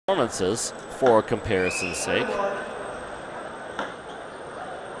performances for comparison's sake.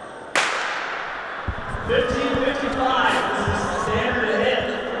 15:55 is the standard hit.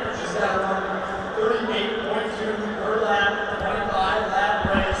 She's got around 38.2 per lap, 25-lap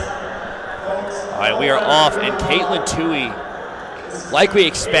race. All right, we are off, and Katelyn Tuohy, like we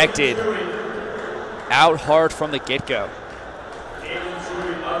expected, out hard from the get-go. Katelyn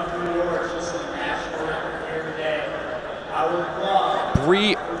Tuohy of New York, she's the national record here today.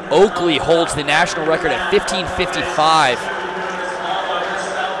 Bree Oakley holds the national record at 15:55.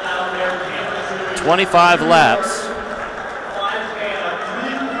 25 laps. 5K, a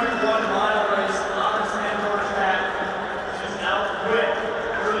 3.1-mile race on the Sandor track. She's outquit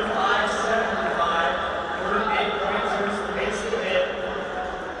 35.75, 38.2 pace to hit.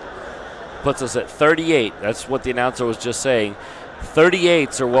 Puts us at 38. That's what the announcer was just saying.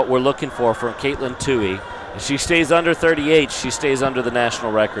 38s are what we're looking for from Katelyn Tuohy. If she stays under 38, she stays under the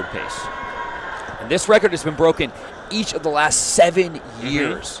national record pace. And this record has been broken each of the last 7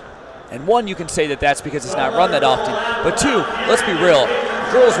 years. And one, you can say that that's because it's not run that often. But two, let's be real,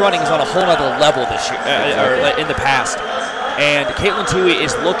 girls running is on a whole other level this year, or in the past. And Katelyn Tuohy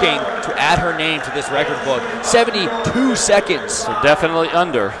is looking to add her name to this record book. 72 seconds. So definitely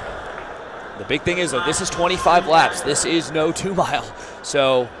under. The big thing is, though, this is 25 laps. This is no 2-mile.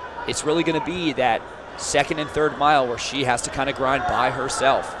 So it's really going to be that second and third mile where she has to kind of grind by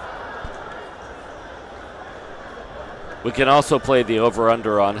herself. We can also play the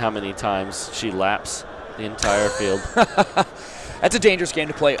over-under on how many times she laps the entire field. That's a dangerous game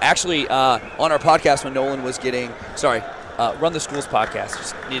to play. Actually, on our podcast when Nolan was getting, Run the Schools podcast,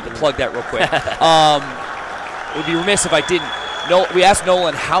 just needed to plug that real quick. It would be remiss if I didn't. We asked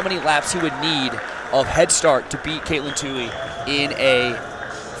Nolan how many laps he would need of head start to beat Katelyn Tuohy in a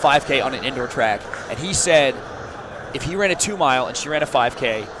 5K on an indoor track. And he said if he ran a 2-mile and she ran a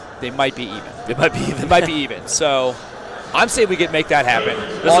 5K, they might be even. It might be even. It might be even. So I'm saying we can make that happen.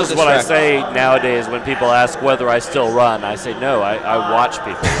 This is what I say nowadays when people ask whether I still run. I say, no, I watch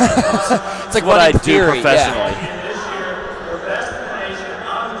people run. It's like what I do theory, professionally. Yeah. This year, the best in the nation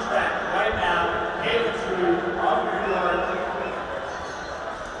on the track right now, Katelyn Tuohy of New York.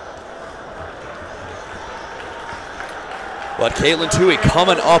 But Katelyn Tuohy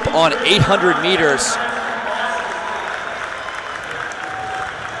coming up on 800 meters.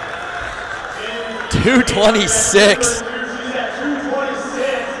 2:26.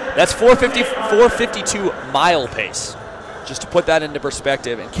 That's 452 mile pace. Just to put that into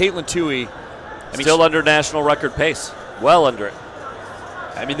perspective. And Katelyn Tuohy, still under national record pace. Well under it.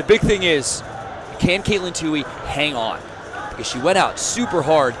 I mean, the big thing is, can Katelyn Tuohy hang on? Because she went out super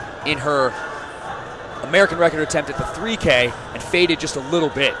hard in her American record attempt at the 3K and faded just a little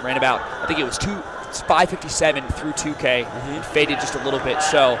bit. Ran about, I think it was 5:57 through 2K, and faded just a little bit.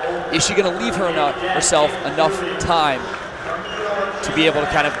 So is she going to leave herself enough time to be able to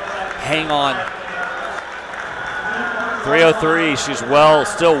kind of hang on? 3:03, she's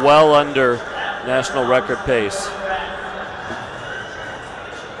still well under national record pace.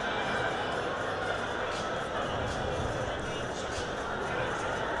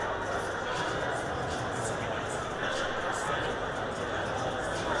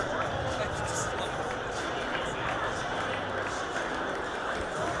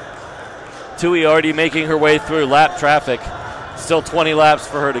 Tuohy already making her way through lap traffic. Still 20 laps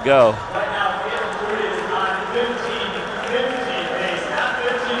for her to go. Right now, Katelyn Tuohy is on 15:50 pace, not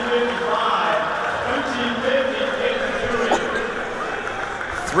 15:55. 15:50, Katelyn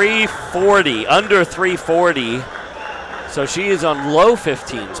Tuohy. 3:40, under 3:40. So she is on low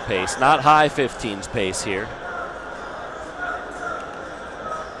 15s pace, not high 15s pace here.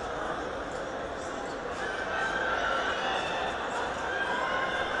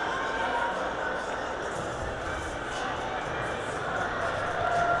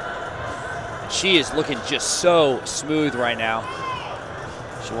 She is looking just so smooth right now.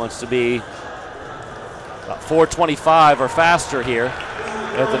 She wants to be about 4:25 or faster here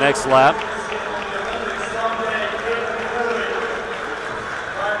at the next lap.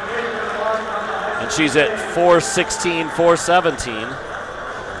 And she's at 4:16, 4:17.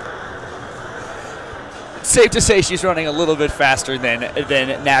 It's safe to say she's running a little bit faster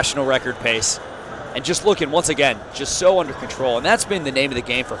than national record pace. And just looking, once again, just so under control. And that's been the name of the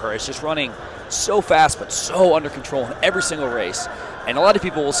game for her. It's just running so fast but so under control in every single race. And a lot of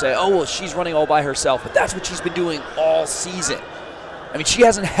people will say, oh, well, she's running all by herself. But that's what she's been doing all season. I mean, she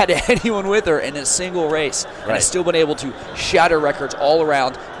hasn't had anyone with her in a single race. Right. And has still been able to shatter records all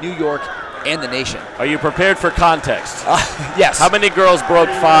around New York and the nation. Are you prepared for context? Yes. How many girls broke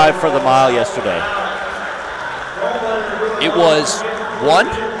 5 for the mile yesterday? It was 1.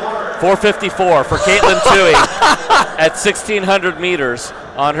 4:54 for Katelyn Tuohy at 1,600 meters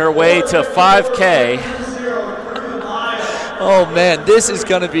on her way to 5K. Oh man, this is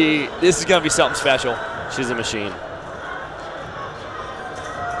gonna be something special. She's a machine.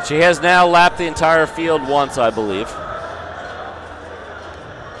 She has now lapped the entire field once, I believe.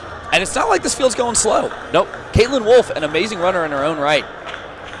 And it's not like this field's going slow. Nope. Katelyn Wolf, an amazing runner in her own right,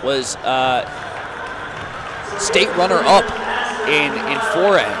 was state runner-up in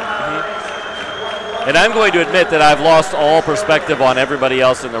 4A. And I'm going to admit that I've lost all perspective on everybody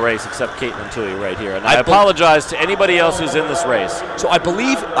else in the race except Katelyn Tuohy right here. And I apologize to anybody else who's in this race. So I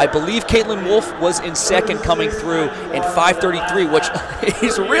believe Katelyn Wolf was in second coming through in 5:33, which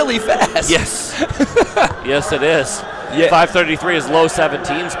is really fast. Yes. Yes, it is. Yeah. 5:33 is low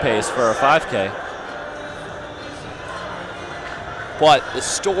 17s pace for a 5K. But the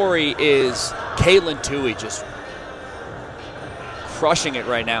story is Katelyn Tuohy just crushing it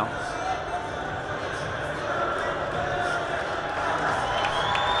right now.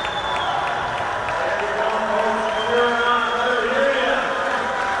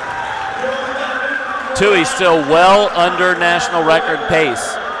 Tuohy still well under national record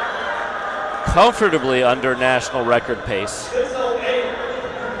pace. Comfortably under national record pace.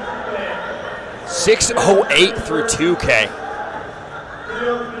 6:08 through 2K.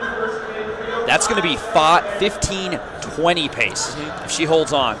 That's going to be 15:20 pace if she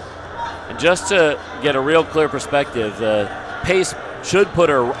holds on. And just to get a real clear perspective, the pace should put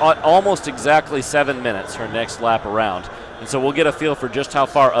her almost exactly 7 minutes her next lap around. And so we'll get a feel for just how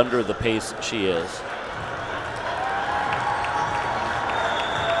far under the pace she is.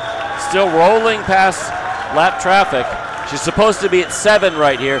 Still rolling past lap traffic. She's supposed to be at 7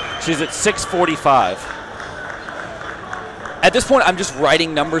 right here. She's at 6:45. At this point, I'm just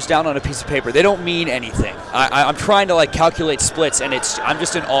writing numbers down on a piece of paper. They don't mean anything. I'm trying to like calculate splits, and I'm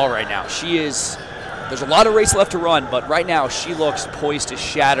just in awe right now. There's a lot of race left to run, but right now she looks poised to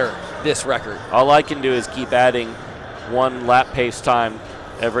shatter this record. All I can do is keep adding 1 lap pace time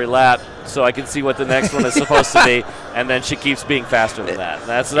every lap, so I can see what the next one is supposed to be, and then she keeps being faster than that.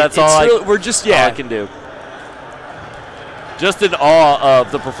 That's all all I can do. Just in awe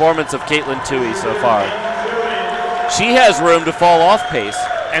of the performance of Katelyn Tuohy so far. She has room to fall off pace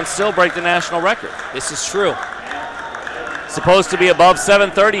and still break the national record. This is true. Supposed to be above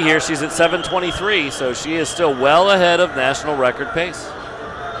 7:30 here. She's at 7:23, so she is still well ahead of national record pace.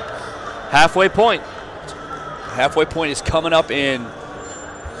 Halfway point. Halfway point is coming up in.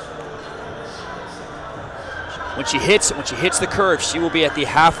 When she hits the curve, she will be at the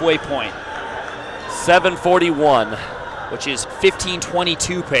halfway point. 7:41, which is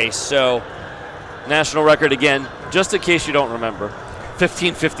 15:22 pace. So national record again, just in case you don't remember,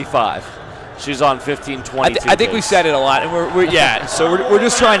 15:55. She's on 15:22. I think we've said it a lot, and we're we're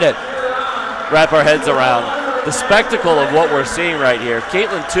just trying to wrap our heads around the spectacle of what we're seeing right here.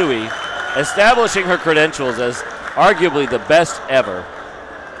 Katelyn Tuohy establishing her credentials as arguably the best ever.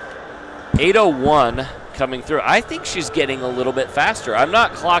 8:01. Coming through. I think she's getting a little bit faster. I'm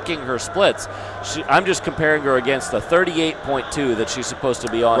not clocking her splits. I'm just comparing her against the 38.2 that she's supposed to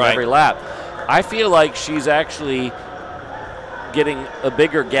be on every lap. I feel like she's actually getting a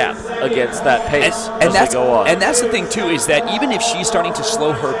bigger gap against that pace as they go on. And that's the thing, too, is that even if she's starting to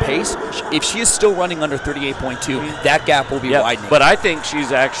slow her pace, if she is still running under 38.2, that gap will be widening. But I think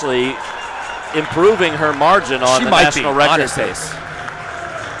she's actually improving her margin on the national record pace.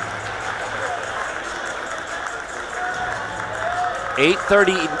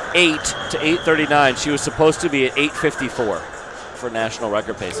 8:38 to 8:39. She was supposed to be at 8:54 for national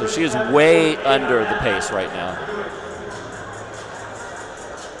record pace. So she is way under the pace right now.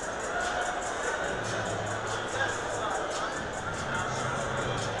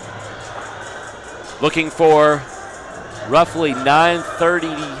 Looking for roughly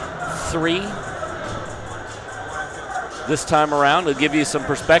 9:33 this time around to give you some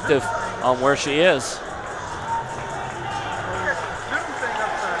perspective on where she is.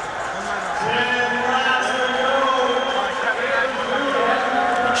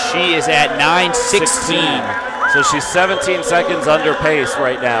 She is at 9:16. So she's 17 seconds under pace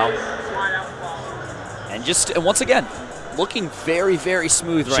right now. And just, once again, looking very, very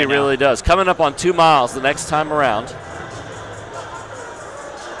smooth right now. She really does. Coming up on 2 miles the next time around.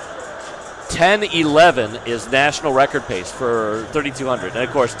 10:11 is national record pace for 3,200. And,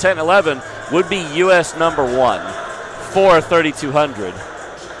 of course, 10:11 would be U.S. #1 for 3,200.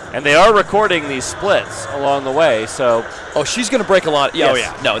 And they are recording these splits along the way, so. Oh, she's going to break a lot. Yes. Oh,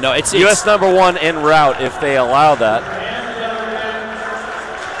 yeah. No, it's U.S. #1 en route if they allow that.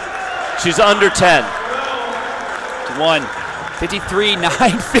 She's under 10. 1, 53,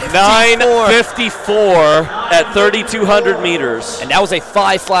 954. 954 at 3,200 meters. And that was a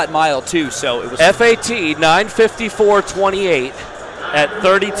 5 flat mile too, so it was FAT 954.28 at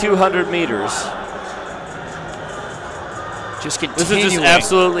 3,200 meters. just continuing. This is just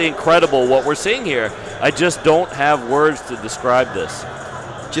absolutely incredible what we're seeing here. I just don't have words to describe this.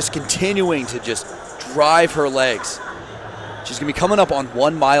 Just continuing to just drive her legs. She's going to be coming up on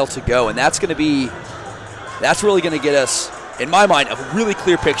 1 mile to go, and that's really going to get us, in my mind, a really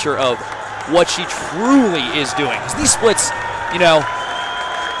clear picture of what she truly is doing. 'Cause these splits, you know,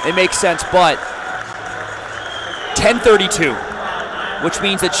 they make sense, but 10:32, which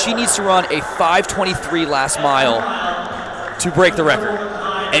means that she needs to run a 5:23 last mile to break the record,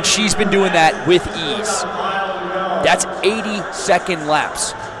 and she's been doing that with ease. That's 80-second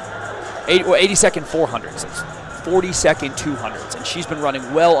laps, 80-second 400s, 40-second 200s, and she's been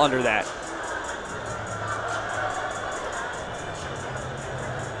running well under that.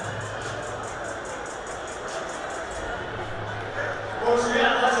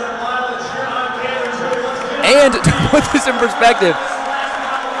 And to put this in perspective,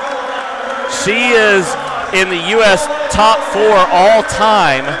 she is in the U.S. top 4 all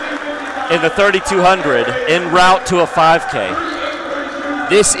time in the 3,200 en route to a 5K.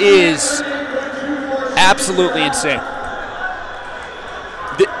 This is absolutely insane.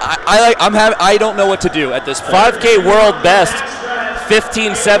 I don't know what to do at this point. 5K world best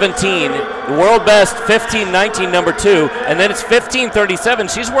 15:17, the world best 15:19, number 2, and then it's 15:37.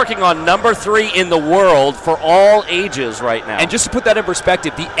 She's working on number 3 in the world for all ages right now. And just to put that in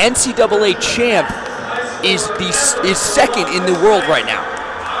perspective, the NCAA champ is second in the world right now.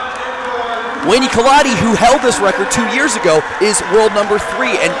 Wayne Kaladi, who held this record 2 years ago, is world number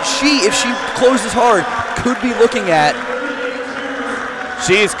 3, and she, if she closes hard, could be looking at.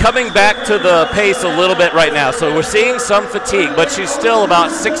 She's coming back to the pace a little bit right now, so we're seeing some fatigue, but she's still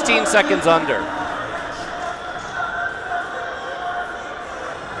about 16 seconds under.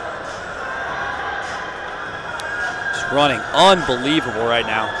 She's running unbelievable right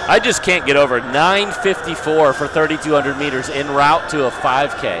now. I just can't get over 9:54 for 3,200 meters en route to a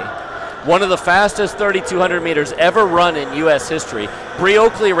 5K. One of the fastest 3,200 meters ever run in U.S. history. Bree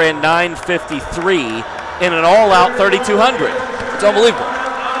Oakley ran 9:53 in an all-out 3,200. It's unbelievable.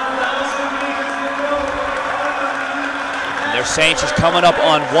 And they're saying she's coming up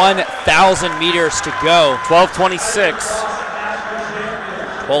on 1,000 meters to go. 12:26.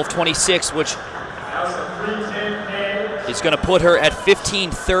 12:26, which is going to put her at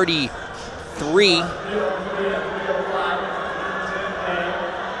 15:33.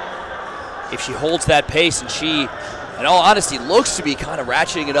 If she holds that pace, and she, in all honesty, looks to be kind of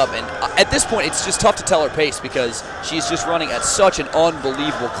ratcheting it up. And at this point, it's just tough to tell her pace because she's just running at such an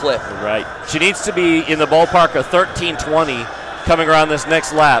unbelievable clip. Right. She needs to be in the ballpark of 13:20 coming around this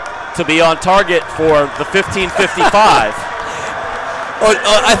next lap to be on target for the 15:55.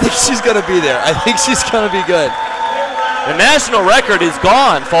 I think she's going to be there. I think she's going to be good. The national record is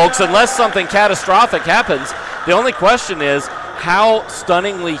gone, folks, unless something catastrophic happens. The only question is, how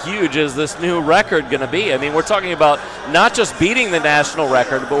stunningly huge is this new record going to be? I mean, we're talking about not just beating the national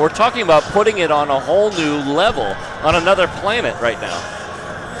record, but we're talking about putting it on a whole new level, on another planet right now.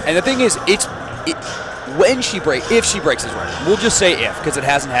 And the thing is, if she breaks this record, we'll just say if, because it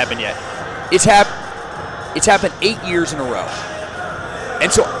hasn't happened yet. It's happened 8 years in a row.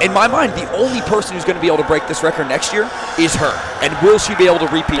 And so, in my mind, the only person who's going to be able to break this record next year is her. And will she be able to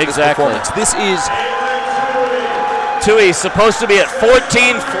repeat this performance? This is... Tuohy supposed to be at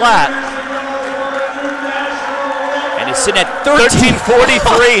 14 flat. And is sitting at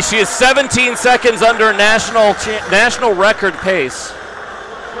 13:43. She is 17 seconds under national record pace.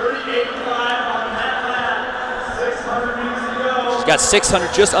 She's got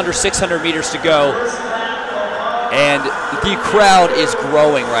 600, just under 600 meters to go. And the crowd is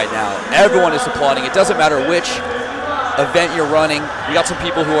growing right now. Everyone is applauding. It doesn't matter which event you're running. We got some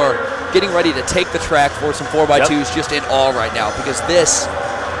people who are getting ready to take the track for some 4x2s, just in awe right now, because this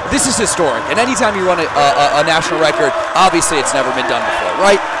is historic. And anytime you run a national record, obviously it's never been done before,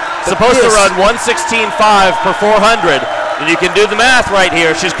 right? Supposed to run 1:16.5 per 400, and you can do the math right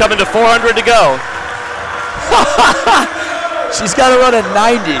here. She's coming to 400 to go. She's got to run a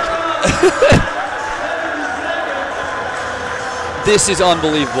 90. This is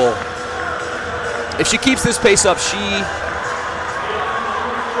unbelievable. If she keeps this pace up, she's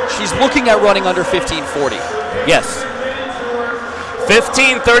looking at running under 15:40. Yes.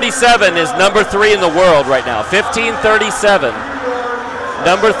 15:37 is number 3 in the world right now. 15:37.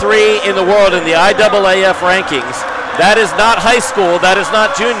 Number 3 in the world in the IAAF rankings. That is not high school. That is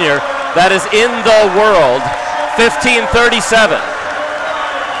not junior. That is in the world. 15:37.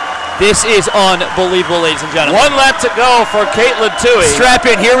 This is unbelievable, ladies and gentlemen. 1 lap to go for Katelyn Tuohy. Strap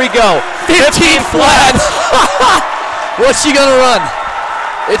in, here we go. 15 flat. What's she gonna run?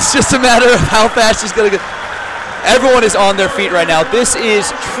 It's just a matter of how fast she's gonna go. Everyone is on their feet right now. This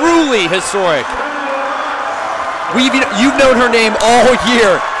is truly historic. You've known her name all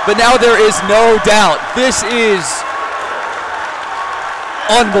year, but now there is no doubt. This is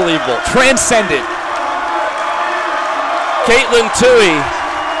unbelievable, transcendent. Katelyn Tuohy,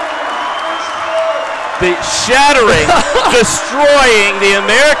 the shattering, destroying the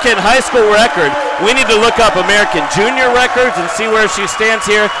American high school record. We need to look up American junior records and see where she stands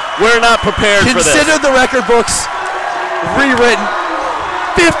here. We're not prepared for this. Consider the record books rewritten.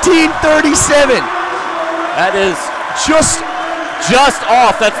 15:37. That is just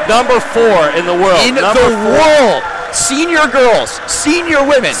off. That's number 4 in the world. In the world. Senior girls, senior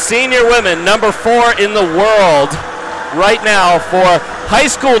women. Senior women, number 4 in the world right now for high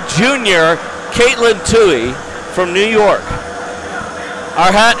school junior Katelyn Tuohy from New York.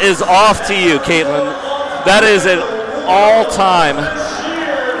 Our hat is off to you, Katelyn. That is an all-time.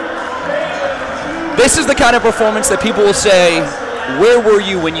 This is the kind of performance that people will say, where were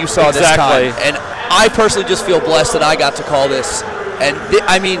you when you saw this time? And I personally just feel blessed that I got to call this. And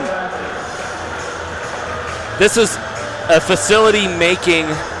I mean, this is a facility-making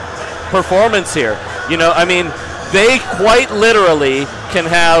performance here. You know, I mean, they quite literally can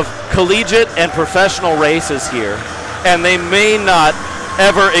have collegiate and professional races here, and they may not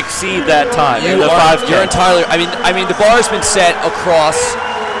ever exceed that time in the 5K. You're entirely. I mean, the bar has been set across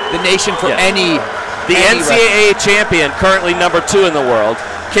the nation for any. The NCAA champion, currently number 2 in the world.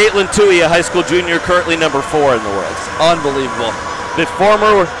 Katelyn Tuohy, a high school junior, currently number 4 in the world. Unbelievable. The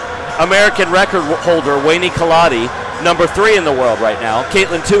former American record holder, Wayne Kaladi, number 3 in the world right now.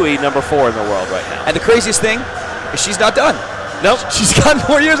 Katelyn Tuohy, number 4 in the world right now. And the craziest thing is she's not done. Nope. She's got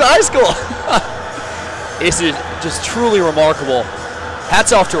more years of high school. This is just truly remarkable.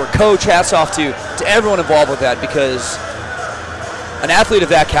 Hats off to her coach, hats off to everyone involved with that, because an athlete of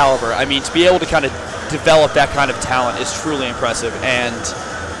that caliber, I mean, to be able to kind of develop that kind of talent is truly impressive. And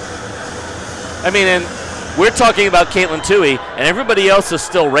I mean, and we're talking about Katelyn Tuohy, and everybody else is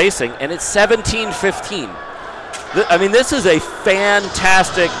still racing, and it's 17:15. I mean, this is a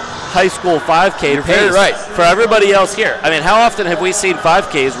fantastic high school 5K pace for everybody else here. I mean, how often have we seen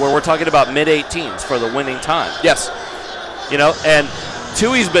 5Ks where we're talking about mid-18s for the winning time? Yes. You know, and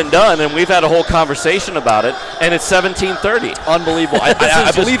Tuohy's been done, and we've had a whole conversation about it, and it's 17:30. Unbelievable.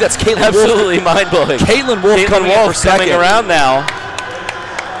 I believe that's Katelyn Wolf. Absolutely mind-blowing. Caitlin Wolf coming in for second. Coming around now.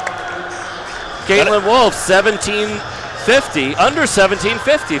 Katelyn Wolf, 17:50, under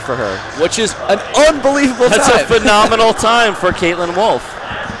 17:50 for her. Which is an unbelievable time. That's a phenomenal time for Katelyn Wolf.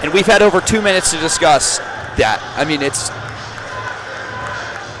 And we've had over 2 minutes to discuss that. I mean,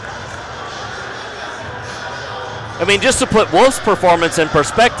 just to put Wolf's performance in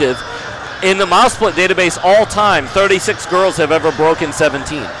perspective, in the MileSplit database all time, 36 girls have ever broken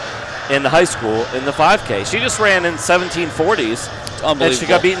 17 in the high school in the 5K. She just ran in 17:40s, and she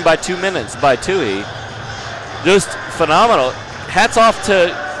got beaten by 2 minutes by Tuohy. Just phenomenal. Hats off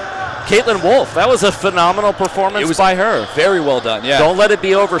to Katelyn Wolf. That was a phenomenal performance by her. Very well done, yeah. Don't let it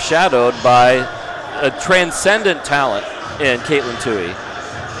be overshadowed by a transcendent talent in Katelyn Tuohy.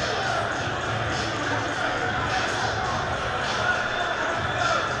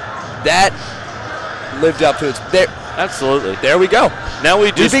 That lived up to its. Absolutely. There we go. Now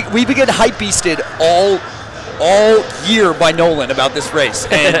we begin hype beasted all year by Nolan about this race,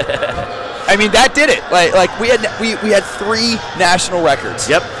 and I mean that did it. Like we had 3 national records.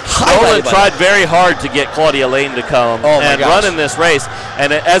 Yep. Nolan tried very hard to get Claudia Lane to come and run in this race,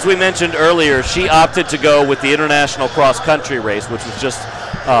 and as we mentioned earlier, she opted to go with the international cross country race, which was just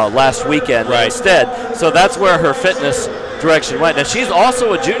last weekend instead. So that's where her fitness direction went. And she's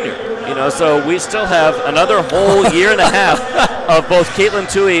also a junior. You know, so we still have another whole year and a half of both Katelyn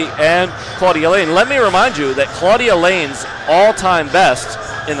Tuohy and Claudia Lane. Let me remind you that Claudia Lane's all-time best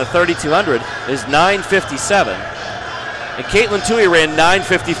in the 3200 is 9:57, and Katelyn Tuohy ran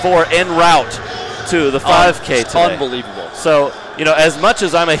 9:54 en route to the 5K today. Unbelievable. So, you know, as much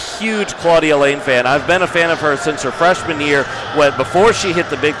as I'm a huge Claudia Lane fan, I've been a fan of her since her freshman year, before she hit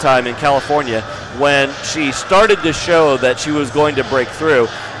the big time in California, when she started to show that she was going to break through.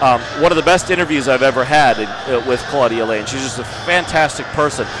 One of the best interviews I've ever had with Claudia Lane. She's just a fantastic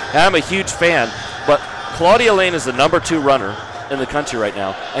person, and I'm a huge fan. But Claudia Lane is the number 2 runner in the country right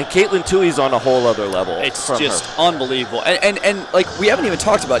now, and Katelyn Tuohy's on a whole other level. It's just unbelievable. And like we haven't even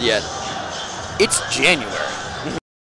talked about yet, it's January.